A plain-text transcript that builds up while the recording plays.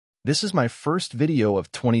This is my first video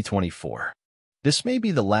of 2024. This may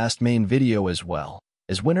be the last main video as well,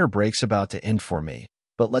 as winter break's about to end for me,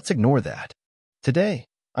 but let's ignore that. Today,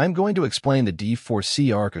 I'm going to explain the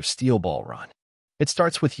D4C arc of Steel Ball Run. It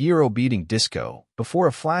starts with Euro beating Disco before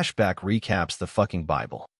a flashback recaps the fucking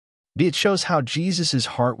Bible. B, it shows how Jesus'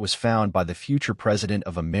 heart was found by the future president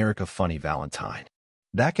of America, Funny Valentine.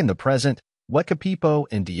 Back in the present, Huacapipo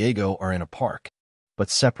and Diego are in a park,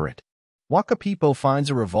 but separate. Huacapipo finds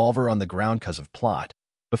a revolver on the ground because of plot,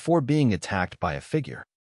 before being attacked by a figure.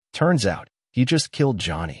 Turns out, he just killed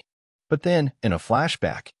Johnny. But then, in a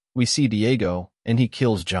flashback, we see Diego, and he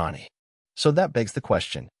kills Johnny. So that begs the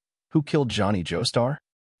question, who killed Johnny Joestar?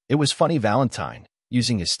 It was Funny Valentine,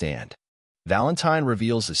 using his stand. Valentine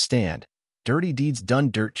reveals his stand, dirty deeds done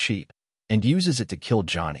dirt cheap, and uses it to kill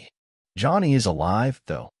Johnny. Johnny is alive,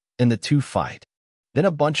 though, and the two fight. Then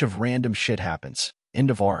a bunch of random shit happens. End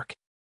of arc.